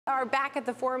Are back at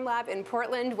the Form Lab in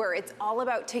Portland, where it's all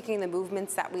about taking the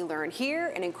movements that we learn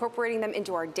here and incorporating them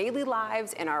into our daily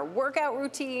lives and our workout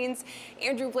routines.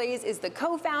 Andrew Blaze is the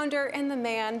co-founder and the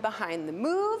man behind the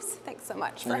moves. Thanks so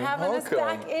much for having us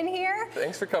back in here.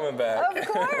 Thanks for coming back. Of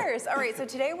course. All right, so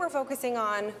today we're focusing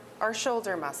on our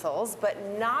shoulder muscles, but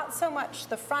not so much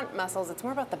the front muscles. It's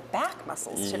more about the back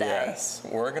muscles today. Yes,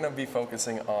 we're going to be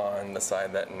focusing on the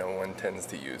side that no one tends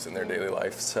to use in their daily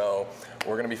life. So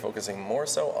we're going to be focusing more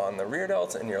so on the rear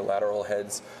delts and your lateral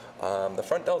heads. The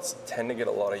front delts tend to get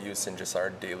a lot of use in just our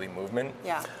daily movement.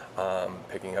 Yeah.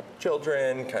 Picking up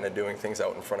children, kind of doing things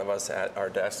out in front of us at our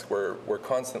desk. We're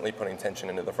constantly putting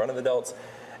tension into the front of the delts,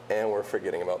 and we're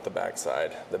forgetting about the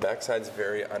backside. The backside's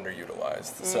very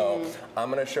underutilized. So I'm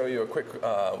gonna show you a quick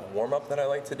warm-up that I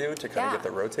like to do to kind of get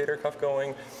the rotator cuff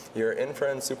going. Your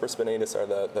infra and supraspinatus are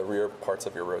the rear parts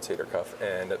of your rotator cuff,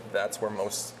 and that's where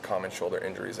most common shoulder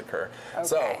injuries occur. Okay.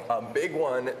 So a big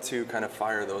one to kind of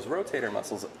fire those rotator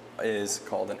muscles is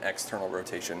called an external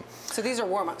rotation. So these are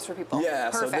warm-ups for people.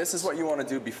 Yeah, Perfect. so this is what you want to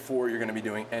do before you're going to be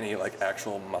doing any like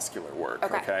actual muscular work,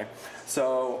 okay?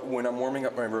 So when I'm warming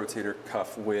up my rotator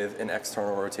cuff with an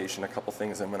external rotation, a couple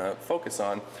things I'm going to focus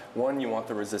on. One, you want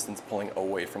the resistance pulling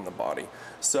away from the body.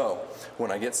 So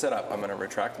when I get set up, I'm going to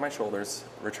retract my shoulders.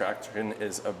 Retraction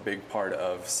is a big part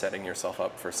of setting yourself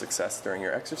up for success during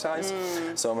your exercise.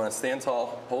 So I'm going to stand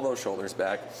tall, pull those shoulders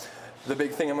back. The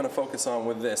big thing I'm going to focus on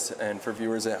with this, and for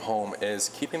viewers at home, is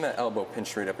keeping that elbow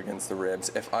pinched straight up against the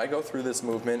ribs. If I go through this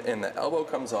movement and the elbow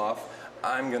comes off,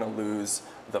 I'm going to lose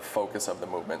the focus of the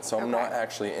movement. So I'm not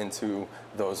actually into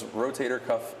those rotator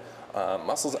cuff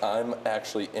muscles. I'm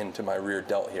actually into my rear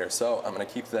delt here. So I'm going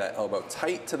to keep that elbow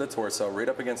tight to the torso, right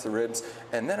up against the ribs,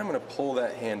 and then I'm going to pull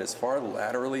that hand as far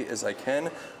laterally as I can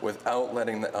without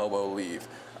letting the elbow leave.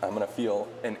 I'm going to feel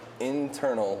an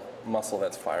internal muscle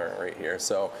that's firing right here.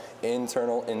 So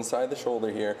internal, inside the shoulder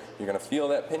here, you're going to feel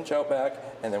that pinch out back,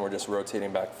 and then we're just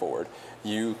rotating back forward.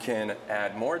 You can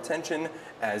add more tension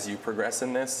as you progress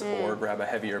in this, or grab a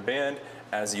heavier band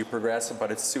as you progress, but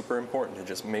it's super important to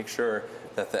just make sure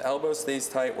that the elbow stays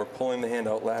tight, we're pulling the hand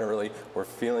out laterally, we're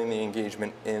feeling the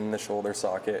engagement in the shoulder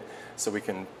socket, so we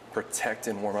can protect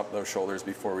and warm up those shoulders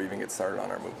before we even get started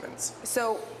on our movements.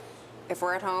 So if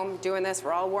we're at home doing this,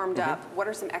 we're all warmed up, what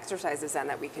are some exercises then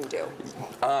that we can do?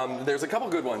 There's a couple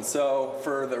good ones. So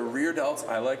for the rear delts,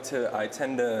 I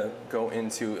tend to go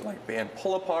into like band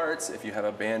pull aparts. If you have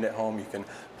a band at home, you can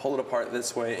pull it apart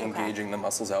this way, engaging the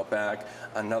muscles out back.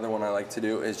 Another one I like to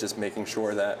do is just making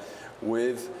sure that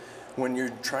when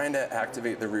you're trying to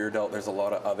activate the rear delt, there's a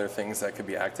lot of other things that could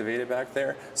be activated back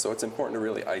there. So it's important to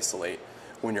really isolate.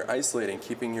 When you're isolating,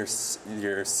 keeping your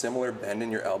similar bend in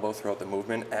your elbow throughout the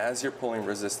movement as you're pulling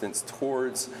resistance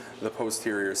towards the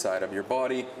posterior side of your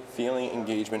body, feeling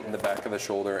engagement in the back of the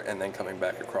shoulder, and then coming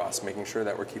back across, making sure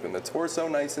that we're keeping the torso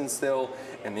nice and still,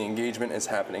 and the engagement is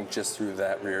happening just through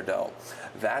that rear delt.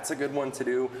 That's a good one to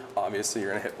do. Obviously, you're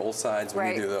gonna hit both sides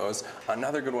when you do those.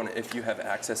 Another good one if you have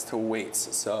access to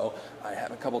weights. So I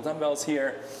have a couple dumbbells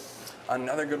here.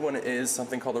 Another good one is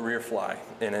something called a rear fly.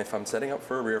 And if I'm setting up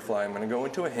for a rear fly, I'm going to go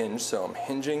into a hinge. So I'm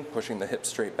hinging, pushing the hips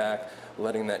straight back,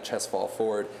 letting that chest fall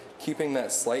forward, keeping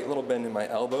that slight little bend in my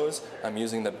elbows. I'm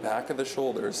using the back of the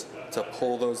shoulders to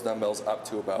pull those dumbbells up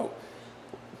to about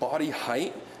body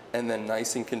height, and then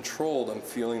nice and controlled, I'm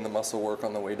feeling the muscle work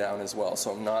on the way down as well.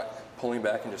 So I'm not pulling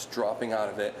back and just dropping out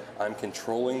of it. I'm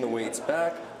controlling the weights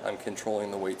back, I'm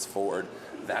controlling the weights forward.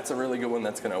 That's a really good one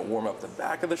that's going to warm up the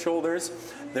back of the shoulders.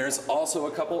 There's also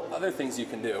a couple other things you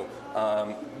can do.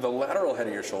 The lateral head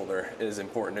of your shoulder is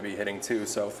important to be hitting too.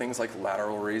 So things like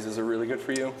lateral raises are really good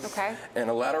for you. Okay. And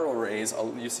a lateral raise,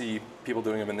 you see people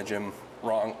doing them in the gym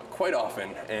wrong quite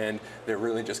often, and they're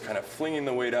really just kind of flinging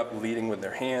the weight up, leading with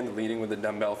their hand, leading with the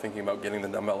dumbbell, thinking about getting the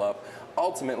dumbbell up.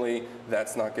 Ultimately,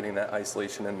 that's not getting that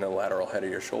isolation in the lateral head of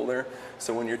your shoulder.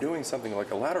 So when you're doing something like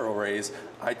a lateral raise,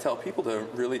 I tell people to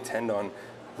really tend on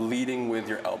leading with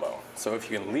your elbow. So if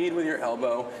you can lead with your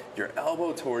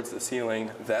elbow towards the ceiling,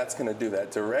 that's going to do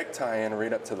that direct tie-in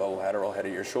right up to the lateral head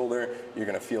of your shoulder. You're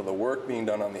going to feel the work being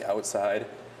done on the outside,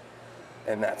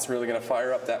 and that's really going to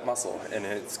fire up that muscle, and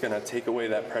it's going to take away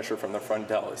that pressure from the front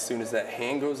delt. As soon as that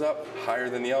hand goes up higher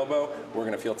than the elbow, we're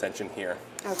going to feel tension here.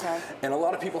 Okay. And a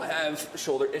lot of people have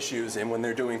shoulder issues, and when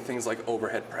they're doing things like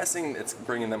overhead pressing, it's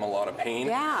bringing them a lot of pain.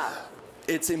 Yeah.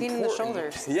 It's important. In the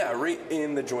shoulders. Yeah, right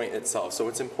in the joint itself. So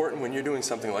it's important when you're doing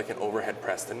something like an overhead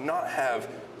press to not have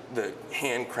the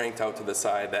hand cranked out to the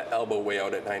side, that elbow way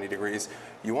out at 90 degrees.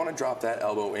 You want to drop that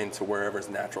elbow into wherever's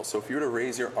natural. So if you were to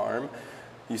raise your arm,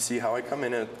 You see how I come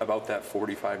in at about that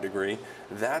 45 degree?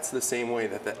 That's the same way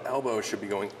that the elbow should be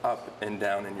going up and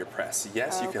down in your press.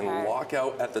 Yes, you can lock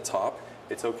out at the top.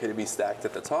 It's okay to be stacked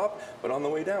at the top, but on the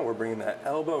way down, we're bringing that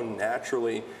elbow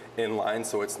naturally in line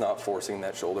so it's not forcing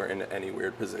that shoulder into any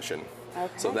weird position.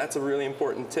 Okay. So that's a really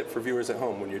important tip for viewers at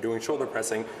home. When you're doing shoulder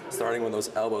pressing, starting with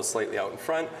those elbows slightly out in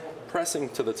front, pressing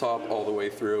to the top all the way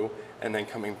through, and then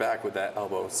coming back with that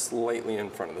elbow slightly in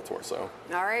front of the torso.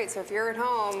 All right, so if you're at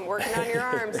home working on your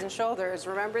arms and shoulders,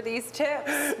 remember these tips.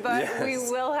 But Yes. we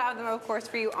will have them, of course,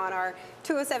 for you on our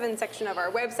 207 section of our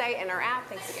website and our app.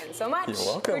 Thanks again so much You're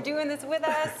welcome. for doing this with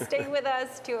us. Stay with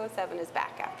us. 207 is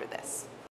back after this.